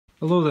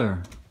Hello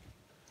there.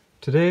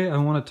 Today I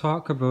want to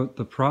talk about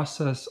the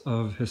process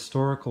of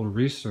historical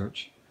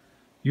research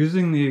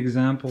using the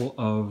example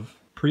of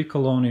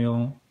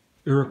pre-colonial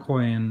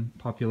Iroquoian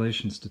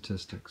population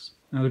statistics.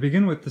 Now, to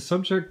begin with, the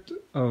subject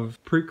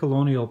of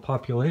pre-colonial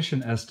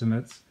population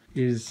estimates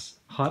is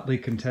hotly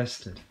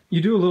contested. You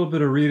do a little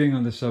bit of reading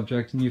on the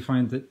subject and you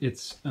find that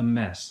it's a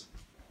mess.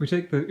 We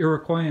take the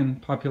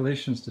Iroquoian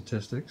population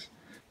statistics.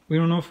 We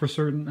don't know for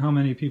certain how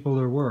many people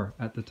there were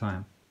at the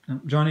time.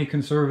 Johnny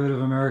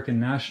Conservative American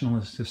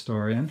Nationalist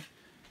historian,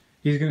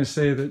 he's going to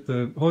say that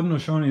the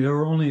Haudenosaunee, there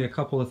were only a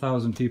couple of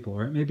thousand people,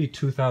 right? Maybe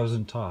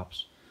 2,000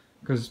 tops,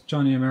 because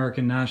Johnny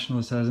American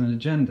Nationalist has an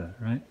agenda,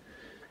 right?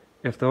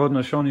 If the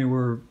Haudenosaunee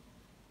were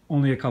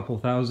only a couple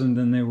thousand,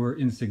 then they were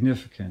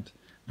insignificant.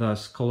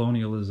 Thus,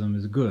 colonialism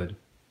is good,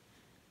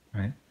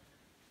 right?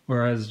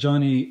 Whereas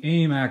Johnny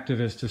AIM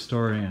activist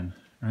historian,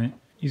 right?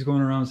 He's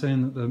going around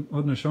saying that the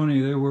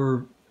Haudenosaunee, there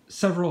were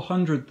several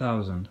hundred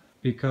thousand,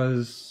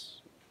 because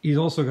he's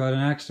also got an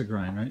axe to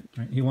grind,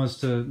 right? He wants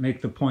to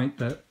make the point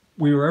that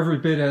we were every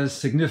bit as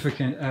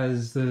significant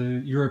as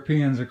the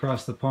Europeans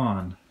across the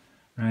pond,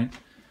 right?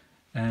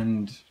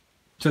 And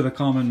to the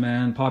common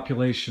man,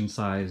 population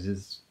size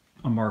is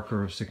a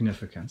marker of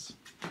significance.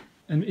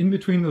 And in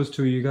between those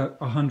two, you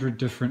got 100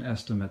 different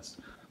estimates,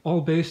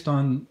 all based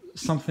on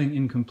something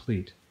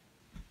incomplete.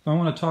 So I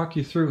want to talk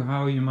you through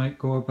how you might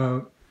go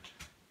about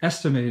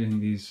estimating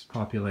these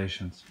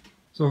populations.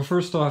 So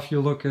first off, you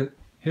look at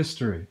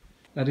history.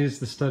 That is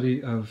the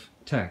study of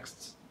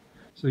texts.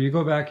 So you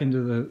go back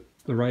into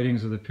the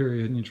writings of the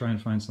period and you try and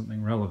find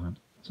something relevant.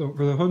 So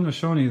for the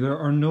Haudenosaunee, there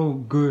are no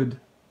good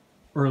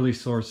early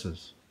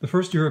sources. The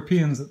first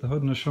Europeans that the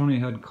Haudenosaunee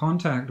had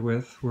contact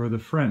with were the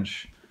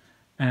French,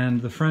 and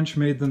the French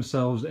made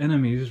themselves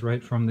enemies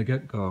right from the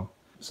get-go.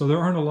 So there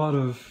aren't a lot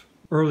of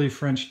early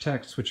French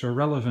texts which are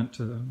relevant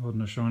to the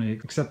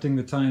Haudenosaunee, excepting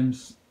the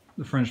times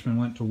the Frenchmen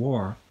went to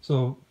war.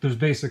 So there's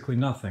basically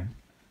nothing.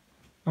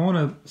 I want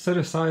to set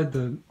aside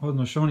the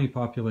Haudenosaunee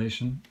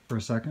population for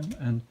a second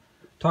and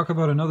talk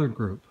about another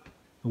group,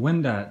 the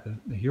Wendat,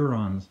 the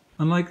Hurons.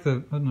 Unlike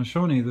the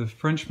Haudenosaunee, the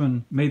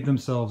Frenchmen made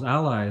themselves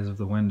allies of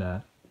the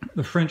Wendat.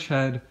 The French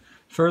had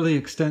fairly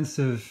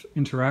extensive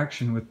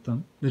interaction with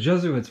them. The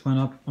Jesuits went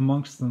up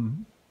amongst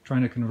them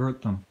trying to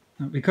convert them.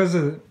 Now, because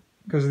of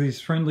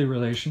these friendly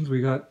relations, we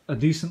got a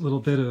decent little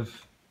bit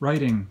of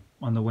writing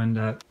on the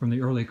Wendat from the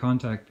early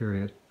contact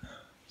period.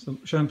 So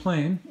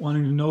Champlain,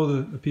 wanting to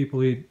know the people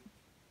he'd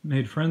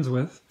made friends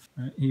with,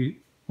 right? He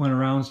went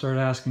around and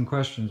started asking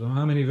questions. Well,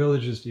 how many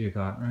villages do you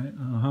got, right?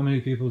 How many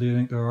people do you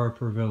think there are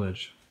per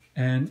village?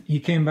 And he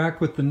came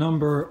back with the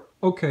number,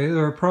 okay,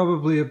 there are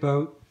probably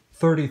about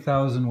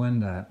 30,000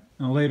 Wendat.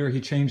 Now later he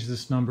changed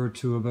this number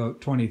to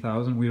about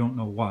 20,000. We don't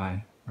know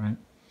why, right?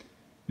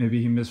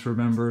 Maybe he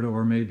misremembered,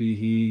 or maybe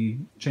he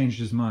changed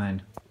his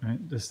mind,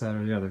 right? This, that,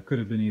 or the other. Could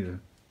have been either.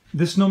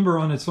 This number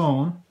on its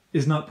own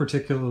is not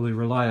particularly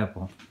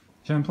reliable.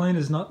 Champlain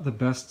is not the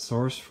best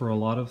source for a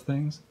lot of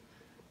things,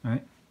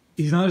 right?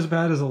 He's not as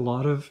bad as a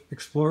lot of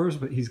explorers,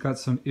 but he's got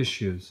some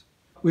issues.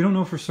 We don't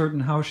know for certain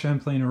how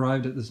Champlain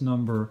arrived at this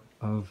number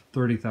of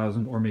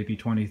 30,000 or maybe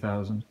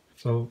 20,000.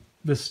 So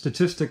this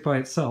statistic by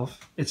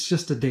itself, it's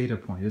just a data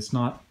point. It's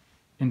not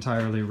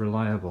entirely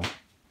reliable,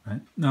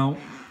 right? Now,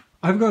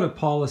 I've got a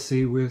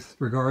policy with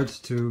regards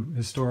to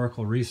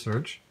historical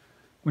research,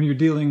 when you're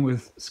dealing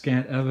with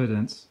scant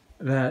evidence,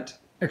 that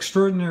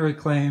extraordinary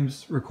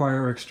claims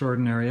require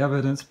extraordinary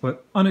evidence,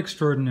 but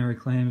unextraordinary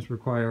claims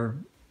require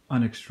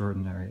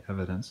unextraordinary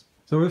evidence.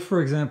 So if,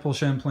 for example,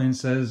 Champlain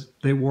says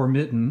they wore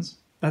mittens,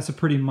 that's a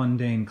pretty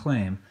mundane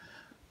claim.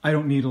 I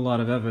don't need a lot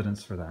of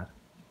evidence for that,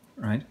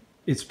 right?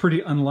 It's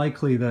pretty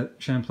unlikely that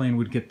Champlain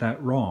would get that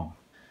wrong.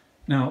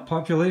 Now,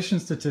 population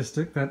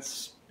statistic,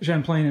 that's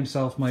Champlain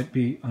himself might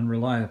be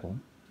unreliable.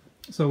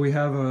 So we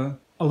have a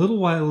little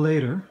while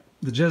later,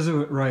 the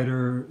Jesuit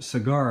writer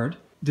Sagard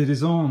did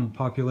his own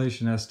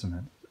population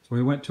estimate. So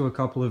he went to a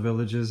couple of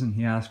villages and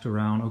he asked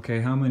around,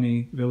 okay, how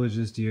many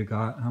villages do you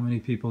got? How many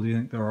people do you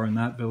think there are in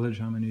that village?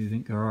 How many do you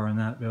think there are in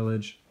that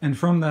village? And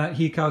from that,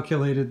 he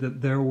calculated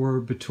that there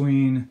were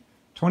between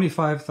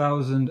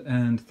 25,000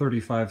 and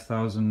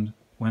 35,000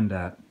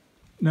 Wendat.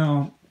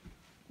 Now,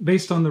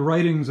 based on the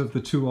writings of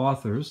the two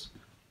authors,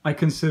 I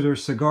consider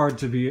Sagard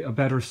to be a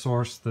better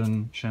source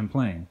than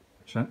Champlain.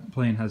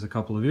 Champlain has a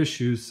couple of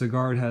issues,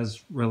 Sagard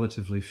has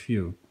relatively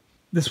few.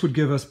 This would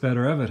give us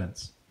better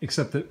evidence,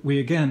 except that we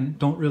again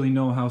don't really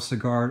know how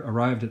Sagard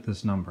arrived at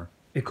this number.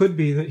 It could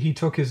be that he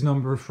took his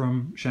number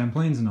from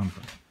Champlain's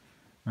number,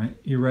 right?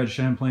 He read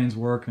Champlain's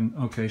work and,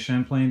 okay,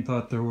 Champlain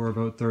thought there were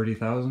about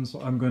 30,000,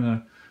 so I'm going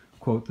to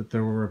quote that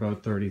there were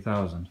about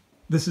 30,000.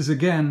 This is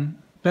again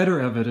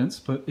better evidence,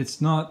 but it's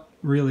not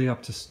really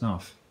up to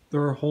snuff.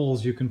 There are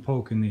holes you can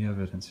poke in the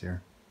evidence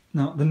here.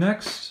 Now, the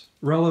next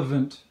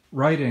relevant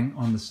writing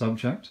on the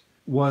subject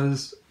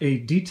was a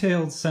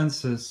detailed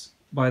census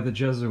by the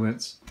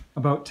Jesuits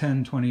about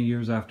 10-20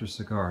 years after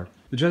Sagard.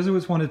 The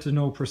Jesuits wanted to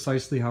know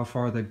precisely how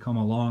far they'd come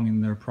along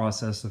in their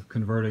process of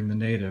converting the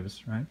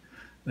natives, right?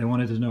 They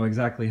wanted to know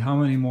exactly how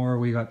many more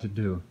we got to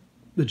do.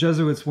 the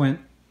Jesuits went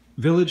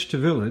village to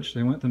village.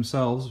 They went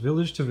themselves,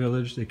 village to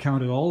village. They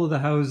counted all of the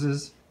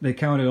houses. They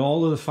counted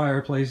all of the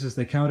fireplaces.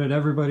 They counted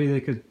everybody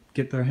they could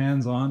get their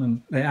hands on,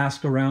 and they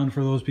asked around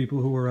for those people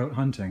who were out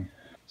hunting.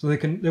 So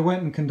they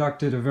went and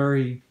conducted a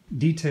very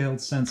detailed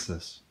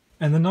census.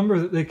 And the number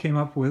that they came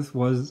up with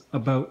was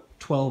about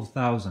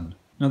 12,000.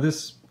 Now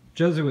this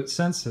Jesuit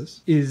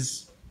census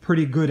is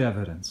pretty good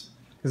evidence,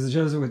 because the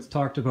Jesuits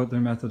talked about their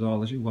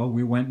methodology. Well,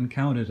 we went and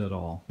counted it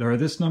all. There are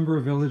this number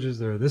of villages,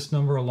 there are this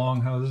number of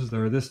longhouses,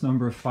 there are this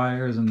number of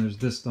fires, and there's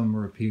this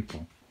number of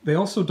people. They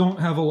also don't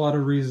have a lot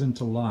of reason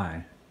to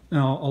lie.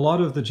 Now, a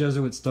lot of the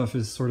Jesuit stuff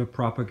is sort of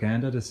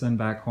propaganda to send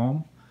back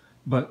home,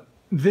 but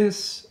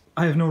this,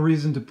 I have no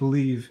reason to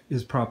believe,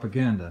 is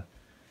propaganda,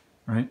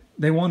 right?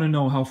 They want to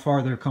know how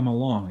far they've come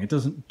along. It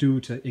doesn't do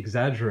to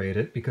exaggerate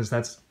it, because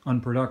that's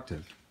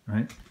unproductive,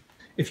 right?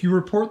 If you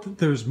report that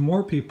there's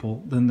more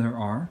people than there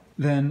are,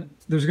 then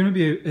there's going to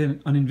be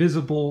an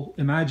invisible,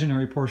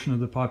 imaginary portion of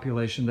the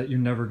population that you're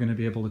never going to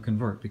be able to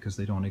convert because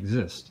they don't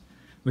exist,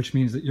 which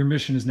means that your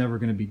mission is never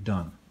going to be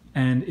done.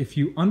 And if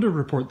you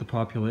underreport the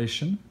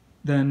population,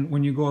 then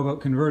when you go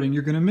about converting,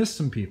 you're going to miss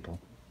some people.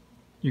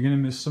 You're going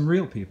to miss some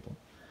real people.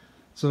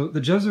 So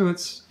the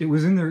Jesuits, it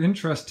was in their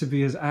interest to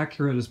be as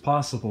accurate as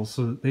possible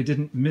so that they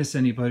didn't miss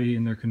anybody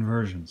in their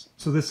conversions.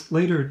 So this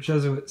later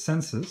Jesuit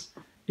census,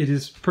 it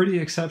is pretty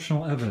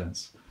exceptional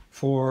evidence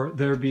for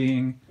there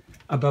being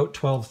about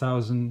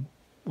 12,000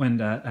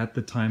 Wendat at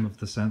the time of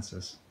the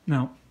census.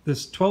 Now,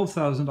 this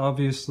 12,000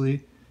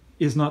 obviously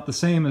is not the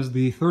same as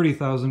the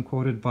 30,000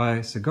 quoted by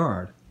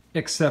Sigard,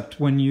 except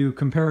when you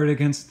compare it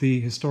against the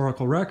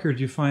historical record,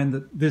 you find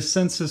that this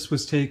census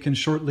was taken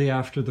shortly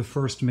after the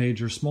first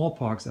major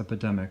smallpox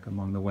epidemic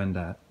among the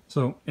Wendat.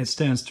 So it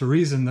stands to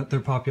reason that their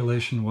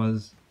population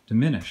was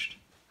diminished.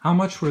 How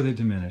much were they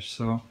diminished?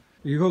 So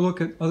you go look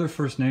at other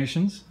First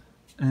Nations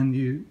and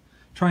you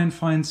try and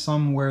find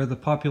some where the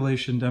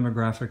population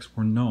demographics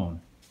were known.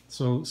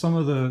 So some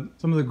of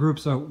the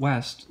groups out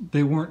west,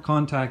 they weren't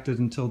contacted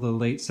until the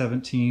late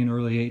 17,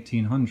 early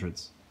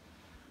 1800s.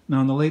 Now,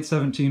 in the late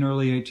 17,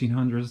 early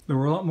 1800s, there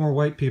were a lot more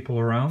white people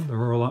around, there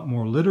were a lot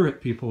more literate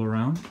people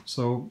around,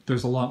 so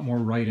there's a lot more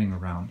writing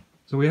around.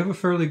 So we have a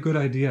fairly good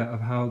idea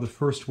of how the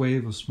first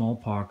wave of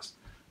smallpox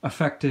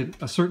affected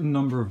a certain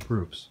number of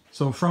groups.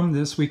 So from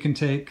this, we can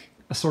take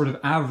a sort of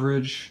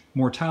average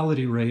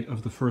mortality rate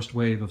of the first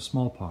wave of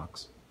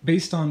smallpox.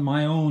 Based on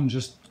my own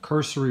just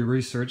cursory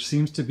research,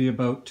 seems to be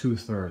about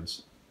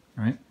 2/3,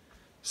 right?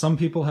 Some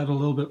people had a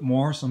little bit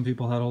more, some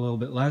people had a little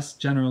bit less.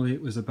 Generally,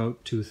 it was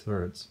about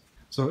 2/3.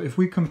 So if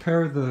we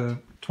compare the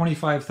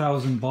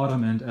 25,000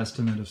 bottom end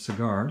estimate of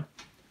Sigard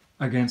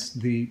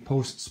against the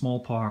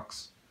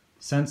post-smallpox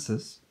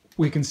census,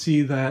 we can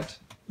see that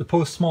the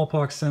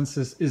post-smallpox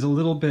census is a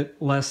little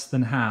bit less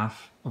than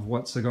half of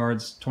what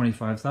Sigard's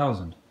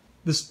 25,000.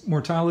 This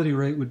mortality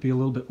rate would be a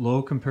little bit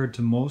low compared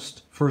to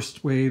most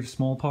first wave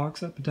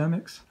smallpox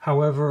epidemics.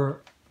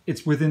 However,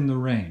 it's within the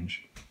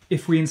range.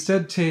 If we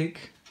instead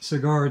take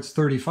Sigard's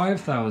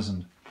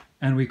 35,000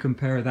 and we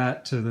compare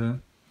that to the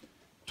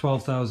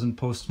 12,000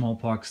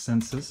 post-smallpox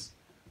census,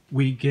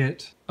 we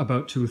get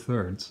about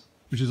 2/3,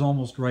 which is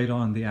almost right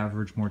on the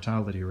average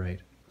mortality rate.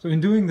 So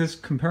in doing this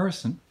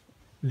comparison,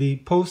 the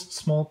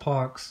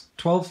post-smallpox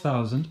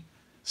 12,000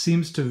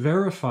 seems to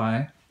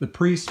verify the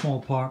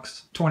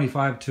pre-smallpox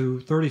 25 to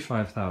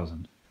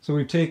 35,000. So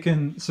we've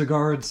taken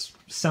Sigard's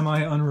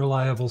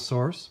semi-unreliable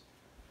source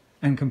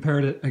and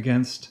compared it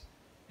against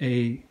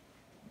a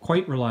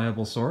quite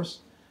reliable source,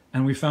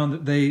 and we found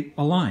that they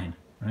align,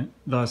 right?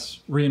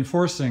 Thus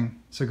reinforcing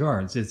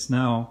Sigard's. It's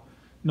now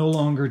no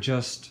longer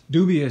just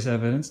dubious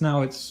evidence,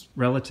 now it's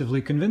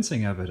relatively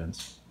convincing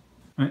evidence.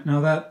 Right?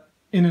 Now that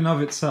in and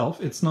of itself,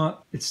 it's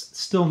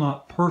still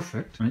not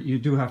perfect. Right? You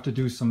do have to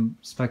do some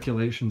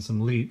speculation,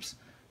 some leaps,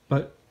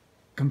 but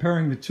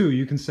comparing the two,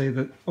 you can say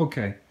that,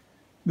 okay,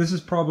 this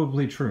is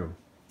probably true.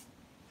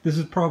 This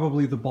is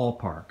probably the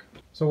ballpark.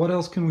 So what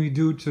else can we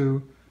do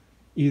to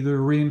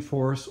either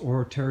reinforce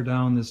or tear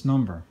down this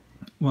number?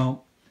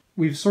 Well,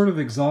 we've sort of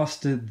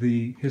exhausted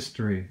the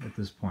history at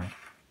this point.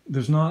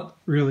 There's not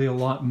really a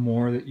lot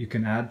more that you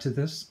can add to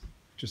this,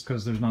 just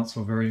because there's not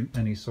so very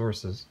many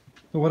sources.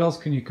 So what else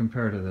can you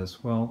compare to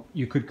this? Well,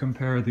 you could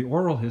compare the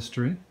oral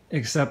history,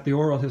 except the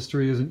oral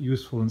history isn't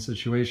useful in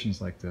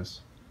situations like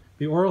this.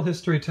 The oral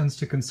history tends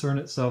to concern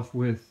itself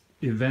with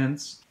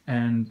events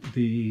and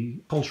the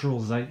cultural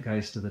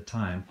zeitgeist of the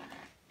time.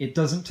 It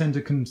doesn't tend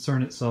to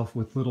concern itself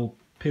with little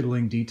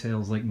piddling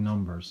details like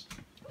numbers.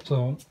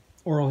 So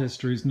oral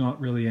history is not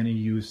really any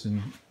use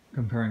in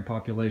comparing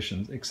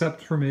populations,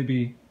 except for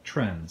maybe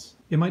trends.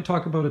 It might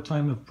talk about a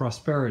time of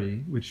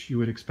prosperity, which you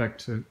would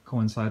expect to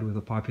coincide with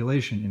a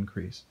population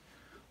increase,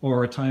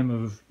 or a time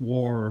of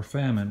war or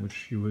famine,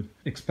 which you would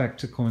expect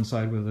to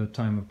coincide with a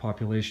time of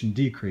population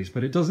decrease.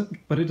 But it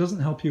doesn't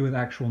help you with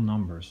actual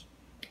numbers.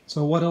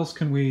 So what else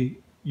can we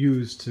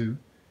use to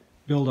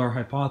build our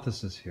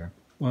hypothesis here?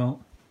 Well,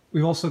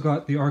 we've also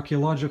got the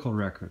archaeological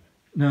record.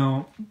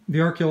 Now,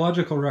 the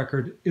archaeological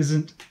record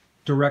isn't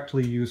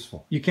directly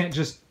useful. You can't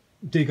just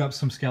dig up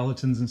some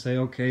skeletons and say,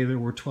 okay, there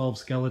were 12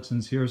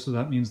 skeletons here, so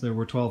that means there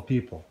were 12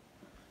 people,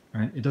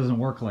 right? It doesn't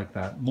work like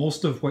that.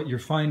 Most of what you're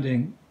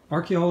finding,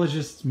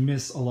 archaeologists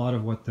miss a lot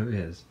of what there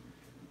is,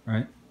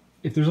 right?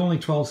 If there's only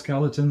 12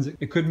 skeletons,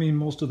 it could mean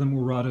most of them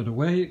were rotted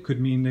away. It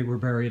could mean they were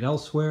buried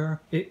elsewhere.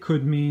 It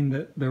could mean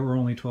that there were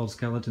only 12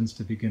 skeletons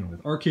to begin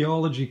with.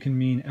 Archaeology can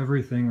mean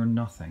everything or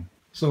nothing.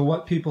 So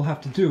what people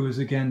have to do is,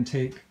 again,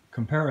 take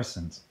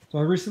comparisons. So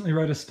I recently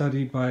read a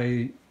study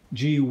by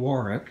G.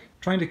 Warwick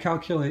trying to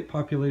calculate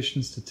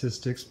population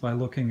statistics by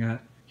looking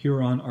at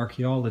Huron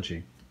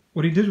archaeology.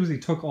 What he did was he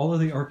took all of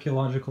the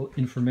archaeological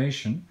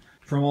information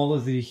from all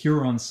of the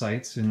Huron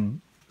sites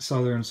in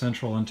southern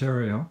central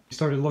Ontario. He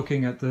started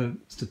looking at the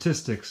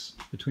statistics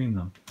between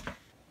them.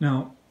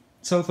 Now,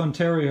 South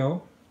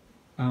Ontario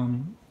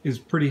is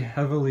pretty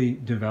heavily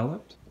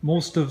developed.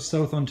 Most of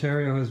South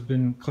Ontario has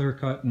been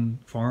clear-cut and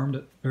farmed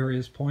at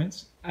various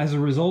points. As a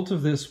result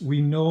of this,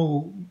 we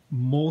know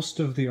most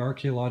of the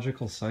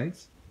archaeological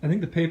sites. I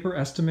think the paper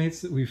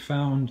estimates that we've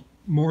found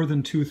more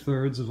than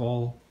 2/3 of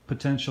all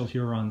potential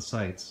Huron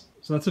sites.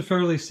 So that's a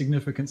fairly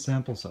significant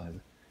sample size.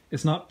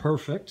 It's not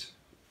perfect,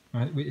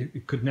 right?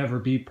 It could never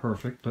be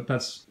perfect, but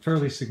that's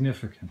fairly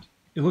significant.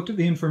 He looked at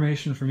the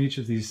information from each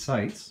of these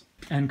sites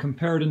and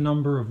compared a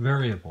number of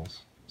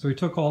variables. So he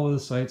took all of the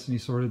sites and he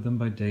sorted them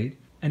by date,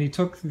 and he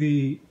took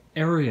the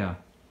area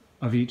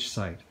of each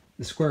site,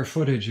 the square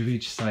footage of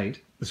each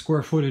site, the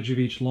square footage of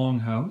each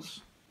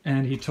longhouse,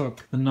 and he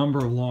took the number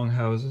of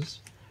longhouses,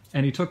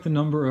 and he took the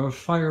number of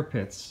fire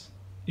pits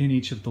in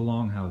each of the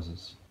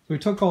longhouses. So he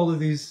took all of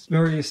these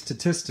various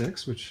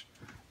statistics, which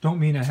don't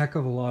mean a heck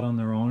of a lot on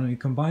their own, and he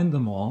combined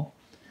them all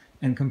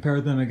and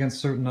compared them against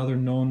certain other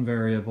known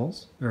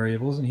variables,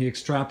 and he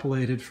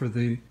extrapolated for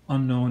the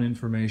unknown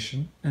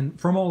information. And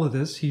from all of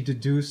this, he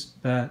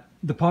deduced that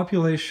the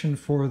population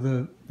for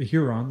the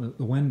Huron,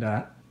 the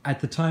Wendat, at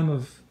the time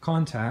of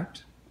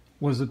contact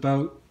was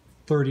about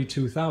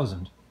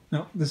 32,000.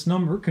 Now, this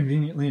number,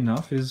 conveniently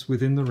enough, is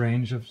within the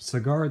range of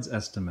Sagard's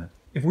estimate.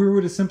 If we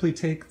were to simply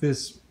take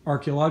this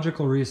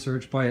archaeological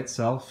research by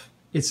itself,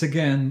 it's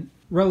again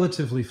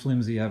relatively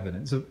flimsy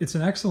evidence. It's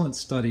an excellent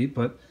study,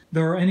 but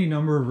there are any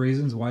number of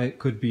reasons why it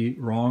could be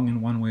wrong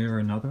in one way or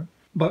another.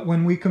 But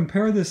when we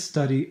compare this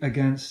study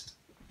against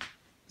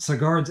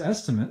Sagard's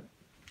estimate,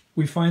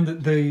 we find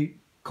that they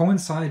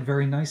coincide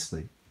very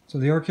nicely. So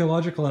the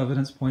archaeological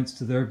evidence points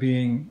to there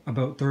being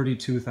about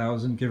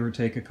 32,000, give or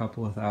take a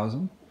couple of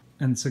thousand.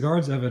 And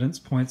Sagard's evidence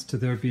points to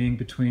there being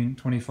between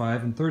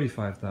 25 and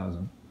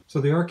 35,000. So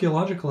the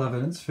archaeological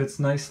evidence fits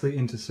nicely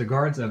into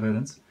Sagard's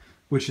evidence,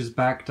 which is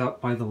backed up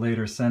by the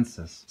later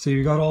census. So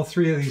you've got all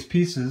three of these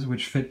pieces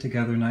which fit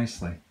together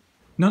nicely.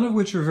 None of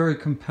which are very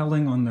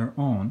compelling on their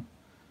own,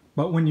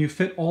 but when you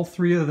fit all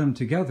three of them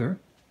together,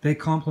 they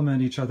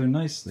complement each other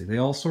nicely. They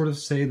all sort of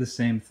say the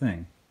same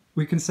thing.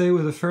 We can say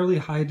with a fairly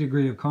high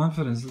degree of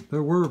confidence that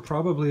there were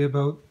probably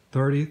about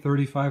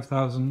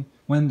 35,000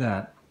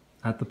 Wendat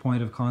at the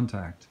point of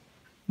contact.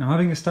 Now,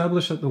 having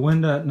established that the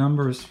Wendat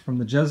numbers from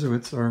the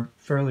Jesuits are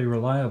fairly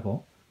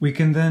reliable, we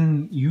can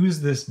then use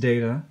this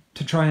data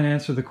to try and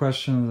answer the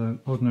question of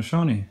the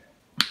Haudenosaunee.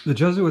 The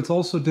Jesuits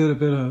also did a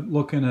bit of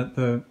looking at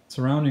the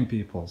surrounding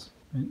peoples.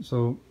 Right?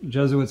 So the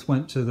Jesuits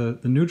went to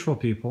the neutral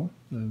people,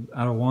 the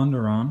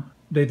Attawandaron.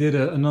 They did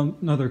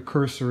another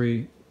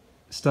cursory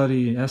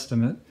study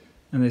estimate,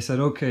 and they said,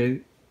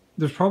 okay,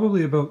 there's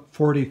probably about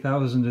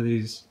 40,000 of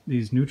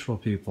these neutral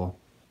people.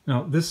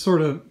 Now, this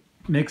sort of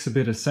makes a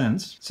bit of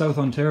sense. South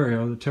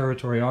Ontario, the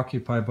territory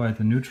occupied by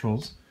the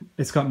Neutrals,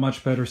 it's got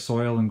much better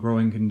soil and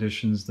growing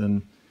conditions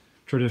than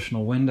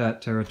traditional Wendat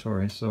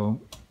territory,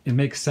 so it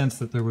makes sense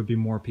that there would be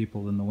more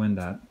people than the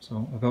Wendat.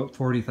 So about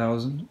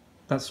 40,000,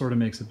 that sort of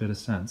makes a bit of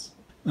sense.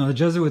 Now the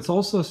Jesuits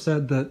also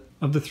said that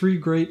of the three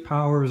great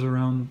powers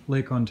around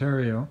Lake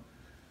Ontario,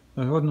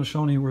 the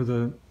Haudenosaunee were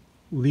the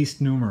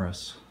least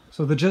numerous.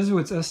 So the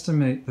Jesuits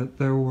estimate that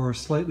there were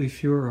slightly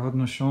fewer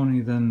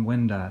Haudenosaunee than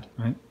Wendat,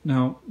 right?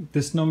 Now,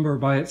 this number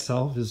by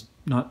itself is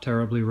not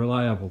terribly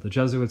reliable. The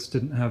Jesuits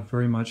didn't have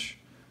very much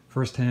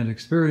first-hand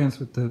experience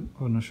with the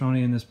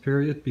Haudenosaunee in this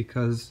period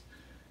because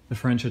the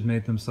French had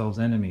made themselves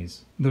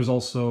enemies. There's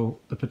also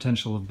the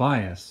potential of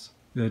bias.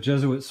 The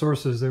Jesuit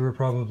sources, they were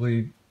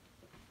probably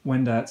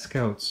Wendat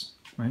scouts,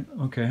 right?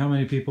 Okay, how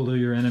many people do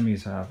your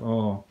enemies have?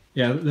 Oh,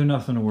 yeah, they're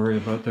nothing to worry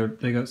about.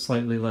 They got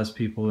slightly less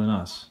people than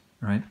us,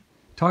 right?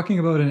 Talking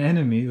about an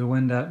enemy, the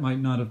Wendat might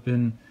not have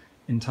been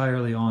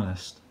entirely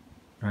honest,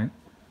 right?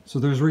 So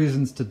there's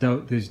reasons to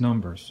doubt these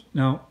numbers.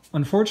 Now,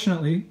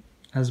 unfortunately,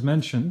 as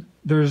mentioned,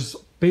 there's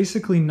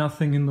basically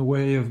nothing in the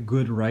way of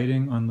good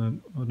writing on the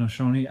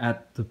Haudenosaunee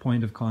at the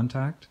point of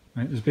contact,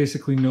 right? There's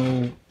basically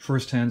no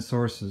first-hand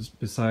sources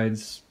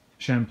besides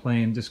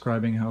Champlain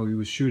describing how he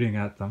was shooting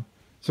at them.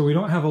 So we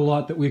don't have a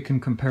lot that we can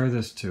compare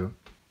this to.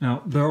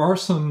 Now, there are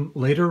some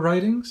later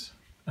writings.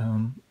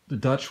 The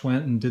Dutch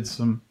went and did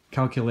some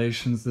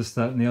calculations, this,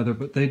 that, and the other,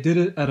 but they did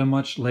it at a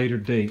much later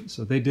date.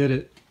 So they did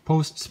it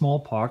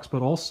post-smallpox,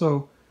 but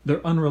also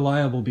they're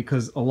unreliable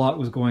because a lot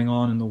was going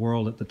on in the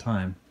world at the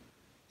time.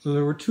 So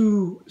there were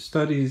two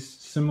studies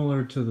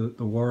similar to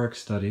the Warwick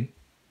study.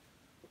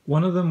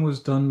 One of them was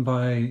done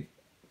by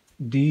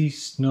D.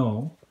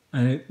 Snow,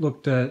 and it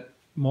looked at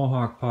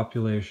Mohawk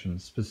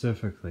populations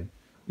specifically.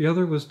 The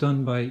other was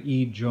done by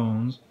E.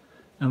 Jones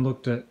and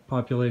looked at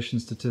population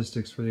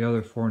statistics for the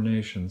other four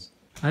nations.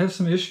 I have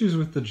some issues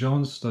with the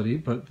Jones study,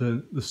 but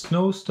the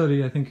Snow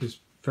study I think is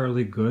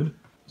fairly good.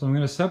 So I'm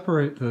going to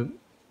separate the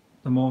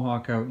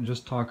Mohawk out and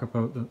just talk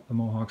about the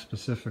Mohawk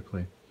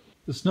specifically.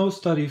 The Snow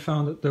study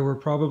found that there were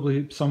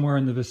probably somewhere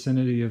in the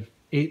vicinity of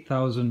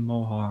 8,000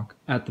 Mohawk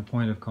at the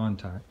point of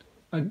contact.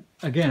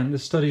 Again,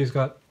 this study has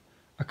got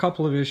a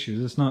couple of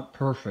issues. It's not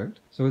perfect,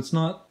 so it's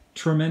not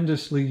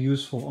tremendously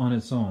useful on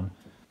its own.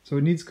 So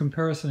it needs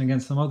comparison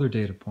against some other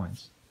data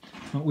points.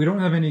 We don't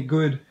have any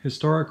good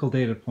historical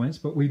data points,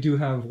 but we do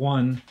have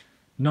one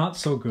not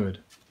so good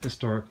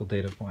historical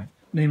data point.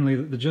 Namely,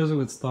 that the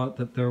Jesuits thought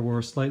that there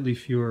were slightly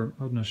fewer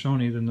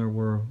Haudenosaunee than there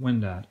were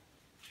Wendat.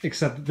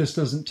 Except that this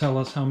doesn't tell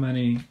us how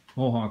many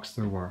Mohawks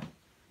there were.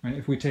 Right?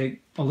 If we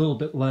take a little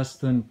bit less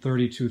than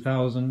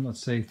 32,000,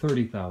 let's say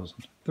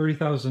 30,000.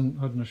 30,000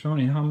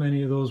 Haudenosaunee, how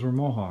many of those were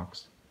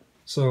Mohawks?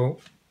 So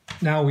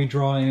now we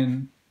draw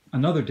in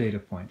another data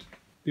point.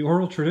 The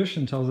oral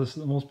tradition tells us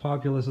that the most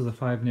populous of the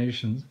five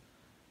nations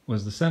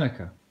was the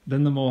Seneca,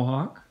 then the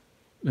Mohawk,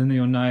 then the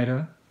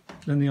Oneida,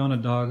 then the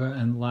Onondaga,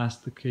 and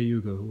last the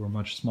Cayuga, who were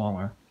much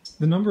smaller.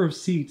 The number of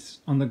seats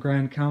on the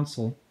Grand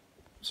Council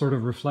sort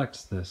of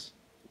reflects this,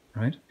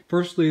 right?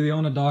 Firstly, the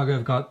Onondaga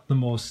have got the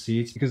most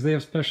seats because they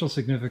have special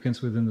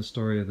significance within the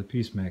story of the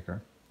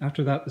Peacemaker.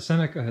 After that, the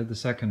Seneca had the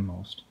second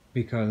most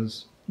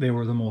because they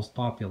were the most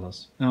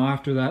populous. Now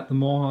after that, the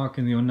Mohawk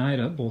and the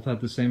Oneida both had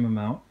the same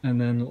amount,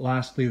 and then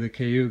lastly the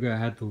Cayuga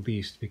had the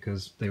least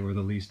because they were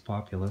the least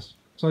populous.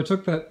 So I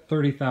took that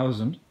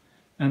 30,000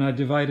 and I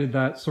divided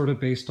that sort of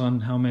based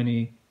on how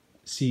many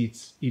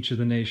seats each of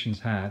the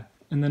nations had.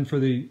 And then for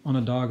the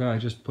Onondaga, I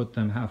just put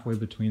them halfway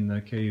between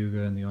the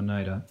Cayuga and the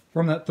Oneida.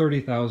 From that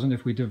 30,000,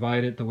 if we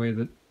divide it the way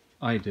that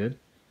I did,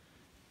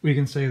 we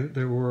can say that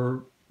there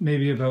were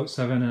maybe about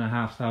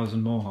 7,500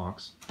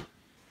 Mohawks.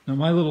 Now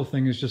my little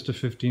thing is just a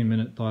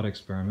 15-minute thought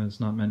experiment.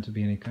 It's not meant to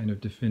be any kind of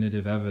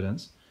definitive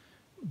evidence,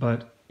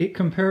 but it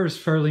compares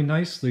fairly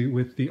nicely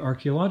with the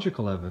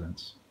archaeological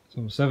evidence.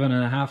 So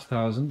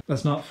 7,500,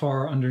 that's not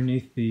far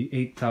underneath the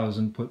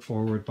 8,000 put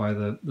forward by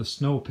the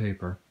Snow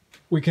paper.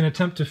 We can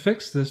attempt to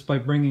fix this by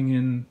bringing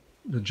in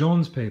the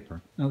Jones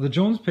paper. Now the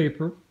Jones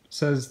paper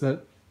says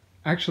that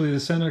actually the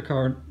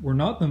Seneca were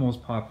not the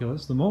most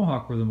populous, the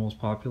Mohawk were the most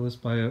populous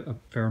by a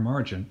fair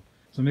margin.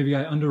 So maybe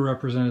I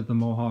underrepresented the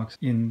Mohawks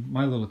in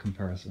my little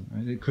comparison.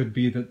 Right? It could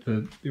be that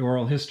the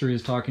oral history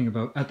is talking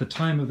about at the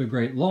time of the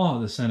Great Law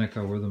the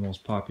Seneca were the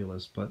most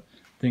populous, but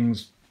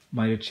things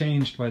might have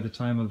changed by the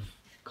time of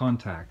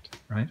contact,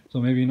 right? So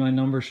maybe my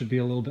number should be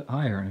a little bit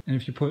higher. And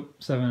if you put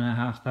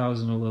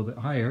 7,500 a little bit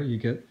higher, you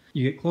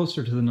get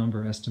closer to the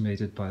number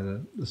estimated by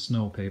the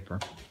Snow paper.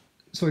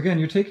 So again,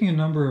 you're taking a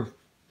number of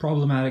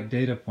problematic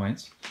data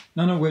points,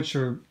 none of which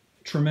are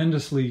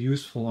tremendously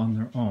useful on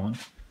their own.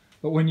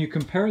 But when you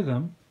compare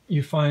them,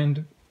 you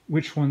find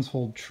which ones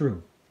hold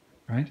true,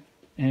 right?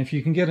 And if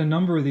you can get a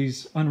number of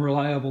these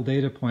unreliable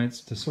data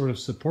points to sort of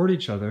support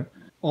each other,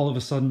 all of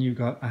a sudden you've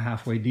got a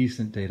halfway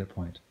decent data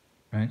point,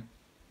 right?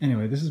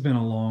 Anyway, this has been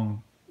a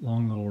long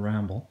little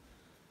ramble.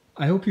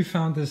 I hope you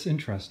found this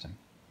interesting.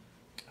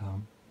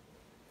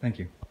 Thank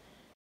you.